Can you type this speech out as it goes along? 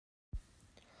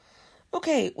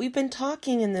Okay, we've been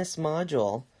talking in this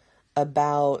module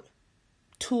about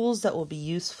tools that will be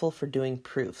useful for doing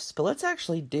proofs, but let's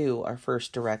actually do our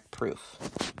first direct proof.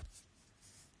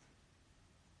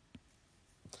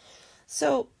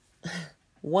 So,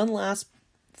 one last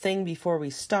thing before we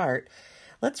start,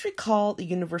 let's recall the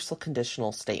universal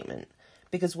conditional statement,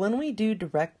 because when we do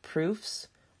direct proofs,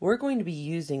 we're going to be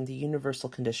using the universal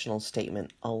conditional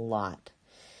statement a lot.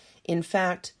 In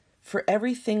fact, for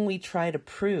everything we try to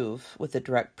prove with a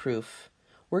direct proof,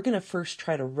 we're going to first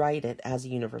try to write it as a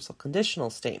universal conditional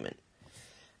statement.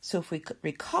 So if we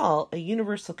recall, a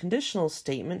universal conditional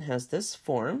statement has this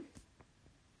form.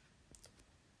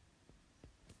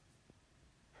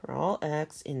 For all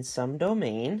x in some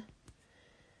domain,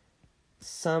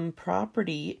 some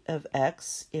property of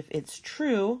x, if it's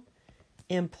true,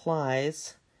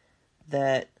 implies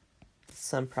that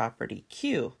some property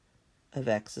q of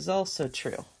x is also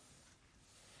true.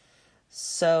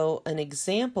 So an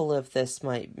example of this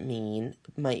might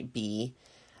be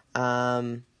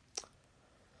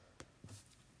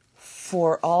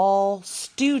for all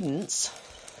students,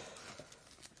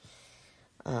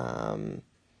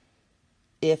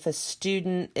 if a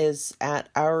student is at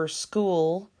our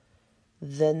school,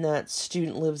 then that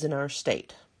student lives in our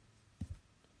state,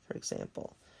 for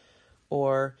example.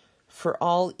 Or for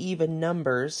all even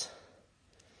numbers,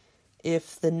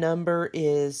 if the number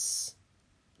is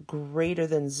greater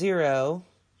than 0,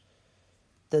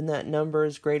 then that number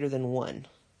is greater than 1.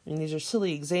 I mean, these are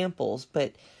silly examples,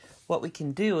 but what we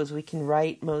can do is we can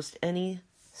write most any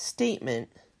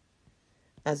statement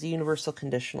as a universal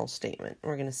conditional statement.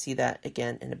 We're going to see that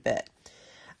again in a bit.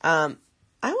 I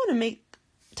want to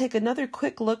take another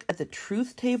quick look at the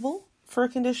truth table for a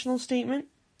conditional statement.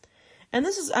 And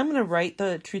I'm going to write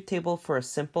the truth table for a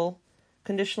simple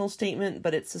conditional statement,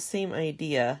 but it's the same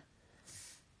idea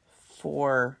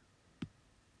for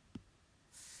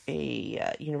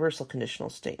a universal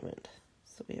conditional statement.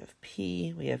 So we have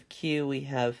P, we have Q, we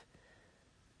have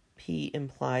P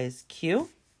implies Q.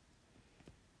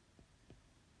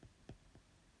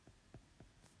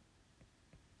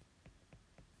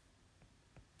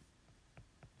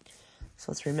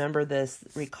 So let's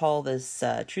recall this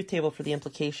truth table for the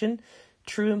implication.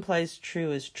 True implies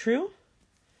true is true.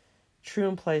 True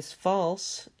implies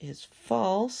false is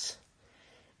false.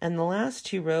 And the last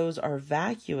two rows are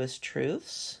vacuous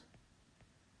truths.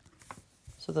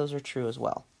 So those are true as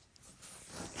well.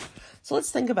 So let's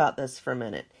think about this for a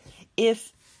minute.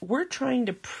 If we're trying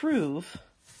to prove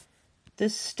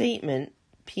this statement,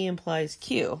 P implies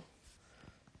Q.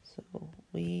 So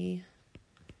we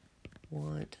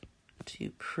want to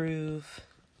prove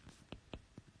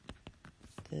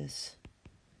this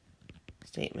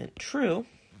statement true.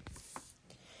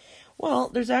 Well,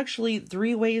 there's actually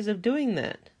 3 ways of doing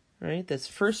that, right? This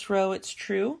first row, it's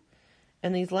true,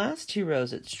 and these last 2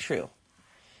 rows, it's true.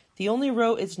 The only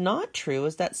row it's not true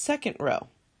is that second row.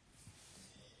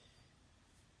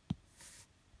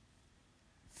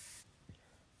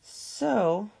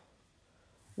 So,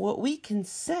 what we can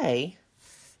say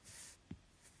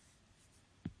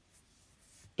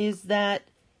is that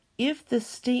if the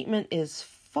statement is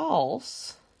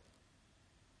false,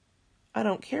 I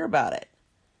don't care about it.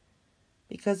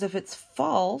 Because if it's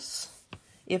false,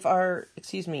 if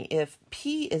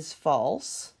P is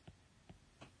false,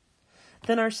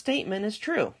 then our statement is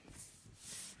true.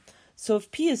 So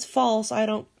if P is false, I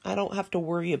don't have to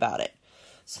worry about it.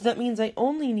 So that means I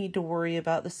only need to worry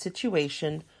about the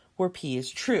situation where P is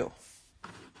true.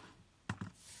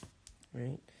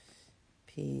 Right?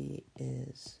 P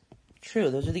is true.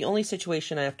 Those are the only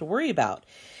situation I have to worry about.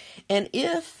 And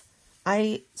if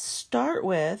I start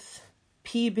with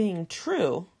P being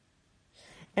true,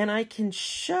 and I can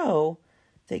show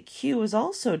that Q is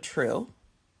also true,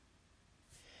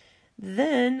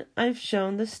 then I've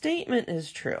shown the statement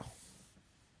is true.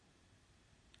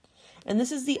 And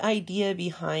this is the idea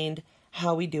behind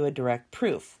how we do a direct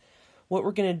proof. What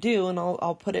we're going to do, and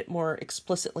I'll put it more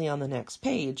explicitly on the next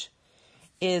page,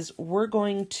 is we're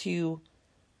going to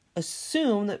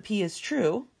assume that P is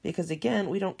true, because again,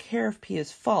 we don't care if P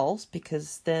is false,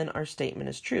 because then our statement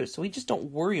is true. So we just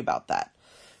don't worry about that.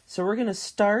 So we're going to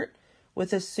start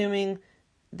with assuming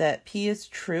that P is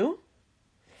true,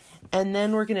 and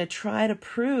then we're going to try to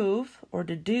prove or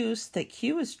deduce that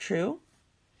Q is true.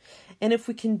 And if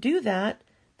we can do that,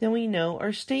 then we know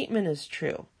our statement is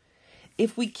true.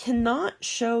 If we cannot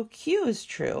show Q is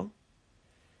true,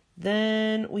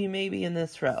 then we may be in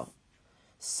this row.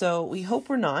 So we hope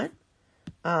we're not,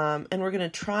 and we're going to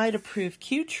try to prove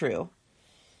Q true.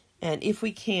 And if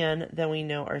we can, then we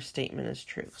know our statement is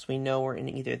true. So we know we're in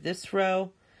either this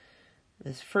row,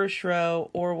 this first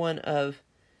row, or one of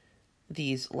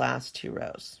these last two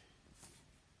rows.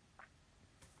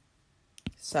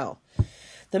 So,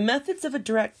 the methods of a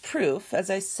direct proof, as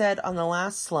I said on the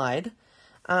last slide,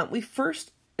 we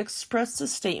first express the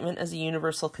statement as a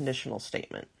universal conditional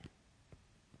statement.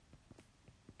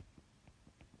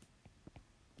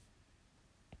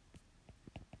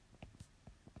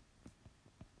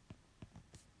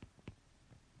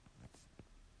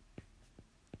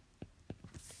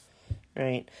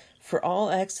 Right? For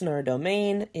all x in our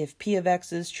domain, if p of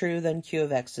x is true, then q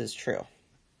of x is true.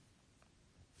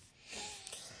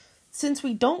 Since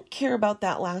we don't care about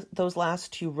those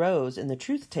last two rows in the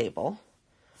truth table,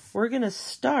 we're going to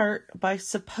start by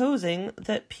supposing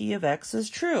that p of x is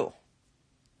true.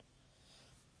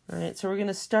 All right, so we're going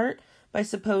to start by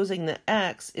supposing that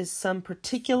x is some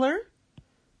particular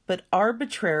but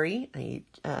arbitrary,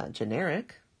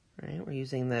 generic, right? We're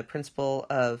using the principle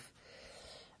of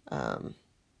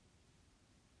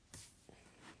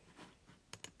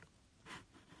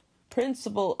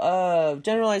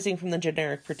generalizing from the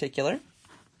generic particular.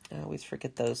 I always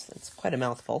forget those. It's quite a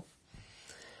mouthful.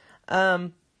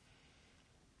 And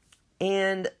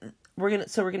we're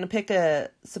gonna pick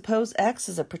suppose x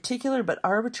is a particular but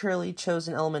arbitrarily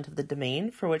chosen element of the domain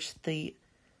for which the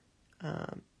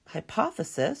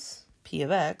hypothesis p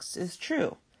of x is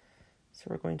true. So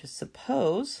we're going to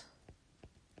suppose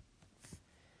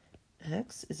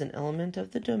x is an element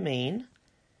of the domain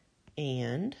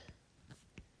and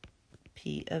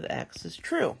p of x is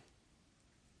true.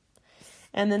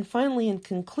 And then finally, in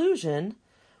conclusion,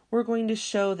 we're going to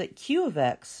show that q of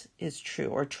x is true,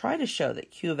 or try to show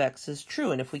that q of x is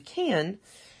true. And if we can,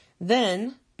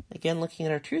 then, again, looking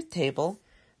at our truth table,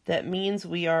 that means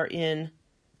we are in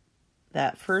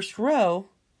that first row,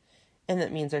 and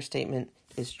that means our statement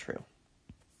is true.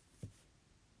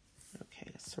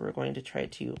 Okay, so we're going to try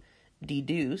to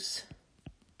deduce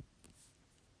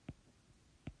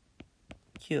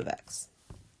q of x.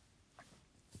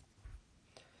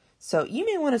 So you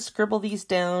may want to scribble these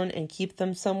down and keep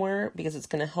them somewhere because it's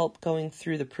going to help going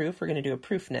through the proof. We're going to do a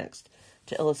proof next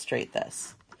to illustrate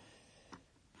this.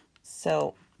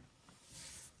 So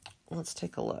let's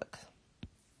take a look.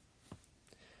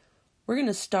 We're going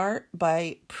to start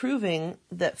by proving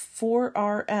that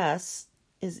 4rs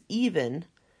is even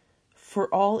for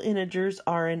all integers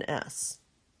r and s.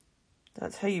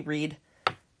 That's how you read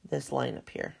this line up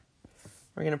here.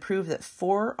 We're going to prove that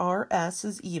 4rs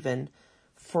is even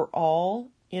for all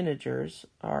integers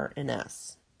r and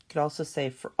s. You could also say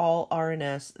for all r and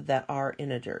s that are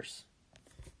integers.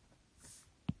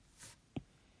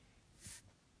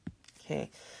 Okay,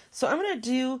 so I'm going to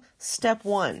do step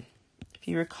 1. If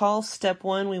you recall, step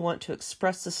 1, we want to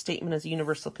express the statement as a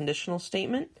universal conditional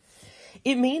statement.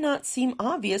 It may not seem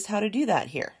obvious how to do that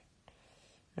here.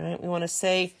 All right, we want to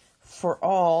say for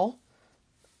all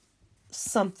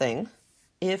something,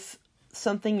 if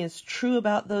something is true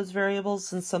about those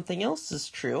variables and something else is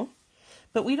true,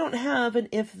 but we don't have an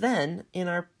if-then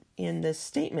in this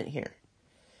statement here.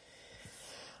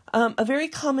 A very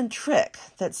common trick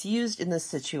that's used in this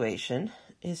situation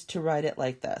is to write it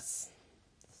like this.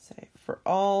 Say for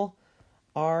all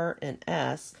r and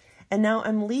s, and now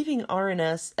I'm leaving r and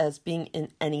s as being in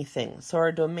anything. So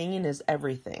our domain is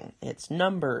everything. It's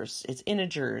numbers, it's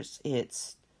integers,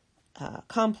 it's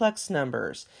complex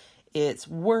numbers, it's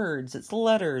words, it's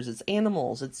letters, it's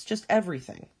animals, it's just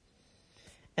everything.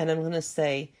 And I'm going to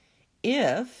say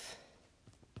if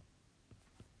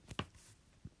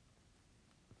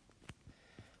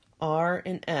r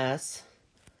and s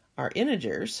are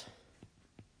integers,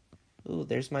 ooh,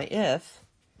 there's my if,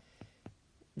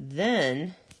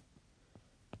 then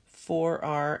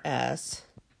 4rs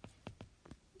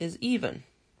is even.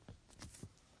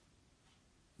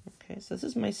 Okay, so this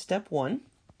is my step 1.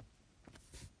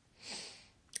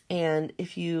 And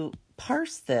if you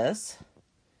parse this,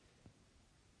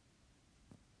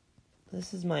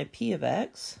 this is my p of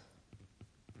x,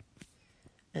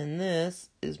 and this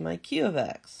is my q of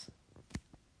x,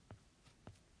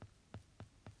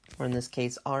 or in this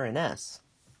case, r and s.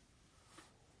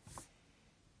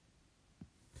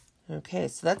 Okay,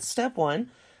 so that's step 1.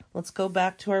 Let's go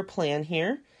back to our plan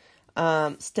here.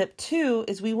 Step 2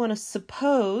 is we want to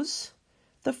suppose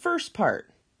the first part.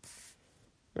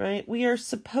 Right? We are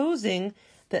supposing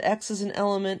that x is an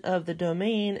element of the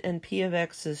domain and p of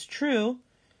x is true,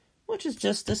 which is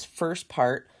just this first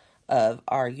part of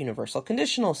our universal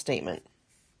conditional statement.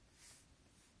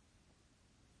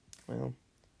 Well,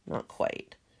 not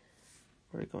quite.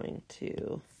 We're going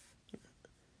to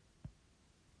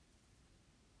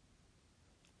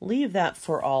leave that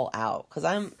for all out because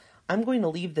I'm going to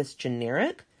leave this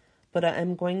generic, but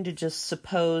I'm going to just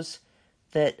suppose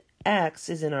that x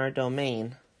is in our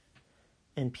domain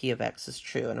and p of x is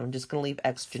true. And I'm just going to leave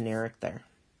x generic there.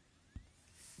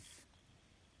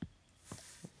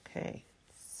 Okay,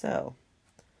 so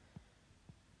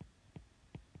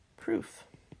proof.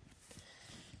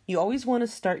 You always want to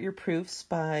start your proofs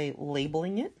by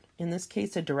labeling it. In this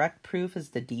case, a direct proof is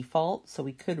the default, so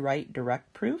we could write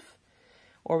direct proof,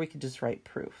 or we could just write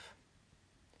proof.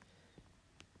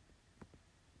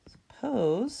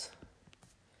 Suppose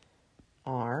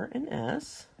R and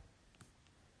S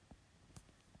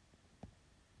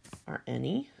are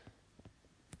any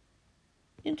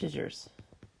integers,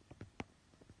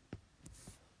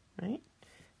 right?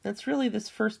 That's really this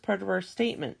first part of our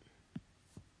statement.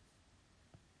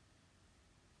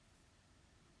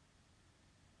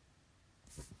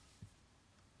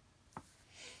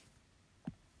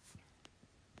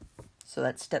 So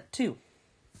that's step 2.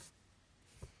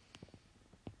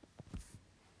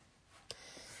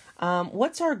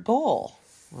 What's our goal?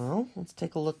 Well, let's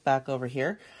take a look back over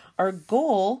here. Our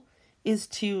goal is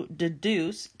to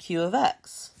deduce Q of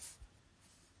x.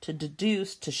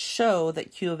 To show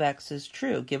that Q of x is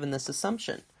true, given this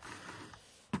assumption.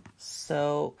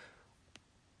 So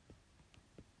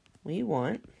we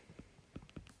want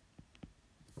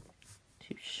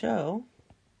to show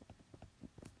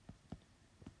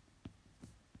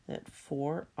that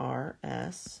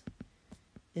 4RS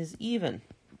is even.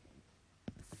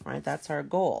 All right, that's our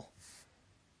goal.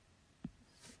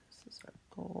 This is our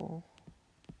goal.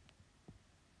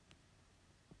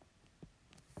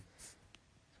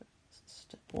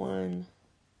 Step 1,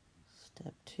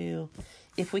 step 2.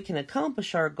 If we can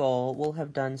accomplish our goal, we'll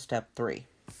have done step 3.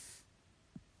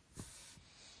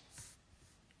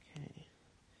 Okay.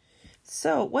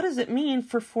 So what does it mean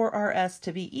for 4RS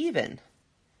to be even?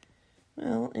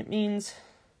 Well, it means,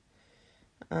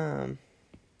 so I'm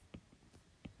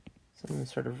going to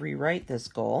sort of rewrite this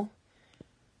goal.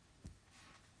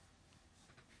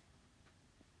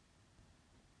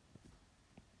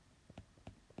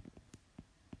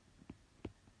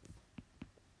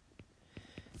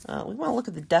 We want to look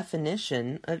at the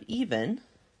definition of even,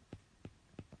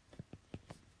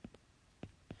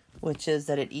 which is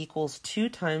that it equals 2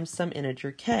 times some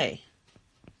integer k.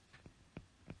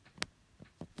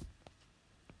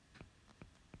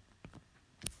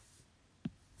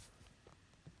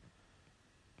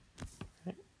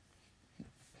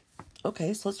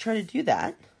 Okay, so let's try to do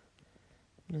that.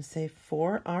 I'm going to say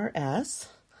 4RS.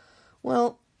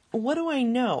 Well, what do I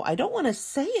know? I don't want to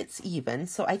say it's even,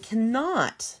 so I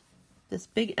cannot, this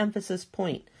big emphasis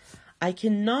point, I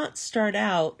cannot start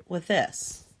out with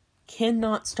this.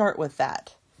 Cannot start with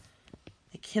that.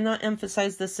 I cannot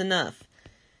emphasize this enough.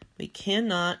 We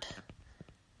cannot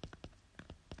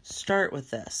start with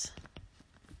this,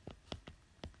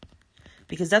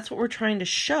 because that's what we're trying to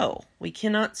show. We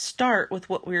cannot start with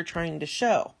what we're trying to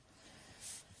show.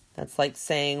 That's like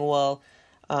saying, well,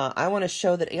 I want to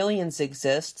show that aliens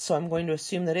exist, so I'm going to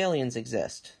assume that aliens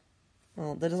exist.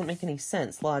 Well, that doesn't make any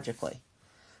sense logically.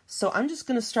 So I'm just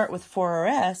going to start with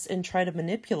 4RS and try to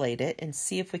manipulate it and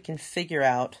see if we can figure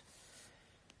out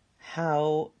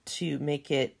how to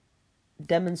make it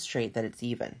demonstrate that it's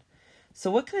even. So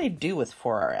what can I do with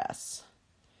 4RS?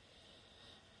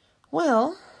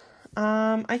 Well,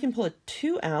 I can pull a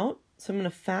 2 out, so I'm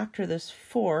going to factor this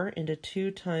 4 into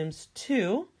 2 times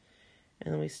 2,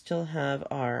 and then we still have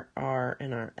our R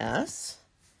and our S.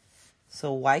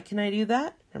 So why can I do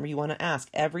that? Remember, you want to ask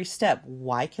every step,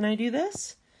 why can I do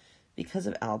this? Because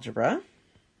of algebra.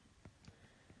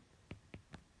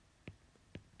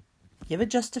 Give a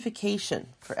justification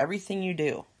for everything you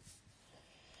do.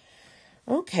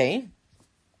 Okay,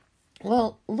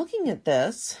 well, looking at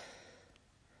this,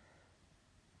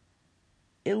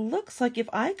 it looks like if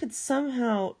I could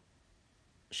somehow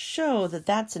show that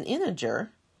that's an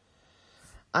integer,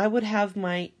 I would have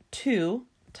my 2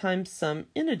 times some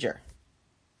integer.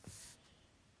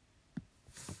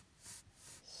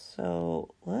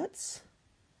 So let's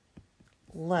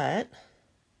let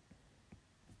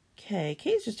k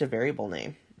is just a variable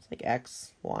name. It's like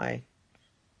x, y,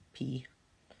 p.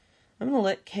 I'm going to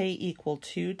let k equal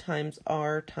 2 times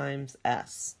r times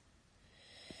s.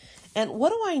 And what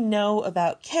do I know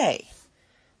about k?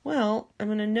 Well, I'm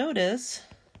going to notice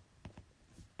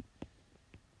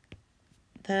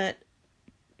that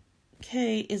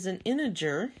k is an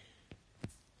integer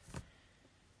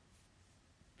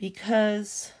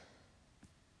because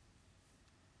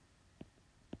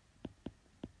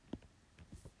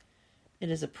it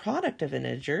is a product of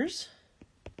integers.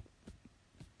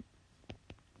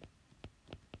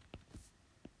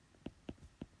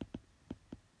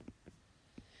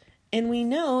 And we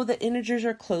know that integers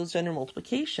are closed under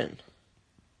multiplication.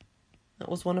 That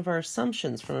was one of our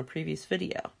assumptions from a previous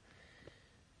video.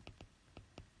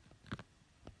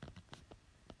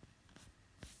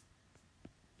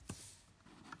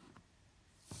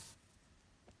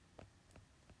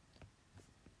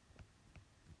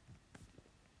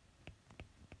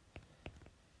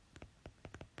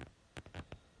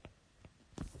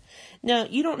 Now,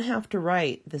 you don't have to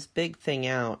write this big thing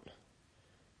out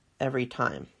every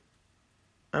time.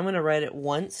 I'm going to write it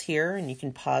once here, and you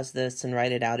can pause this and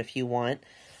write it out if you want.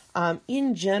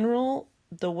 In general,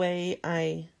 the way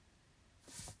I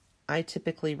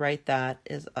typically write that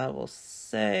is I will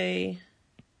say,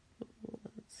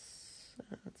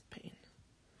 that's pain.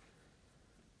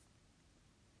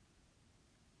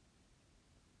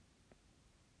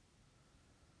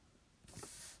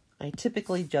 I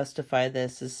typically justify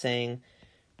this as saying,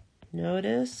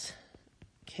 notice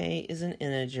k is an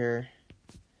integer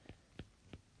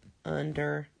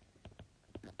under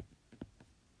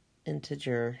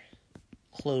integer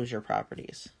closure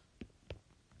properties.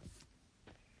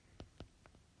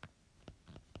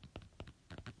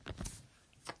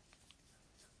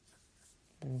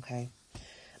 Okay,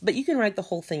 but you can write the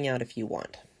whole thing out if you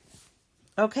want.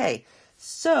 Okay,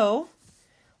 so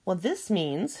what this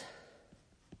means,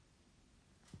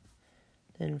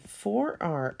 then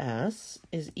 4rs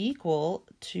is equal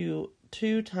to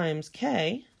 2 times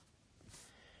k,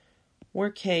 where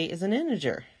k is an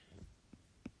integer.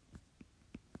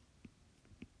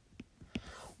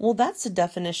 Well, that's the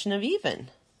definition of even.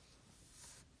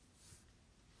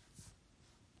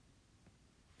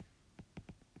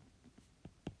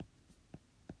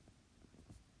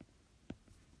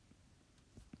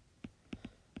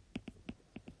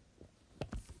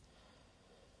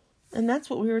 And that's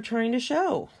what we were trying to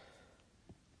show.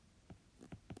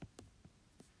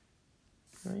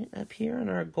 Right up here on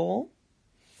our goal,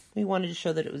 we wanted to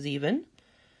show that it was even,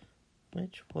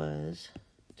 which was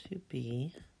to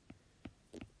be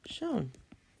shown.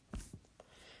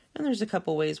 And there's a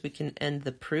couple ways we can end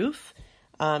the proof.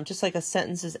 Just like a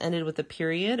sentence is ended with a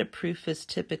period, a proof is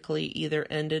typically either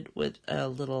ended with a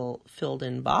little filled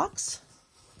in box,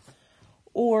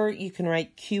 or you can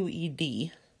write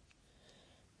QED,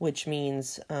 which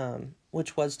means,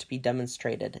 which was to be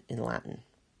demonstrated in Latin.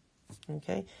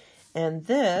 Okay, and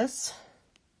this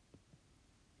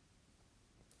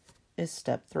is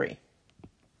step 3.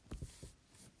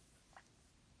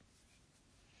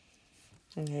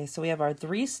 Okay, so we have our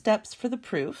 3 steps for the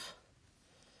proof.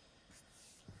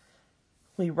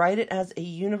 We write it as a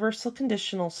universal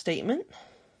conditional statement.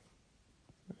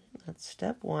 That's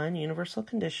step 1, universal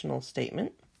conditional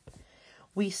statement.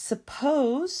 We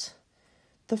suppose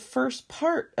the first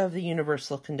part of the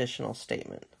universal conditional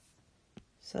statement.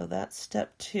 So that's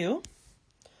step 2.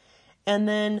 And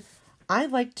then I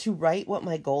like to write what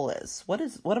my goal is.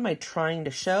 What am I trying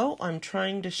to show? I'm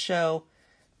trying to show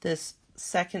this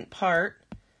second part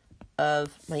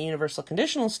of my universal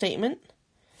conditional statement,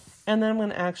 and then I'm going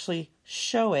to actually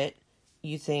show it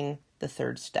using the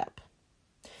 3rd step.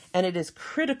 And it is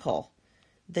critical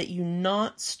that you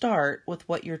not start with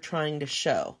what you're trying to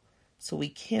show. So we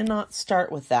cannot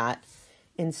start with that.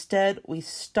 Instead, we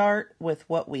start with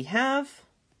what we have,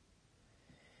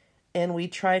 and we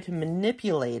try to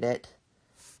manipulate it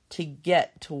to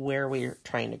get to where we're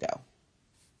trying to go.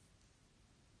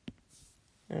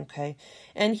 Okay,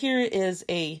 and here is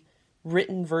a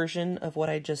written version of what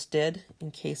I just did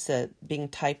in case being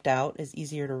typed out is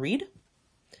easier to read.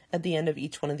 At the end of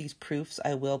each one of these proofs,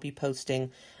 I will be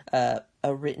posting a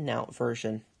written out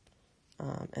version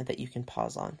and that you can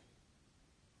pause on.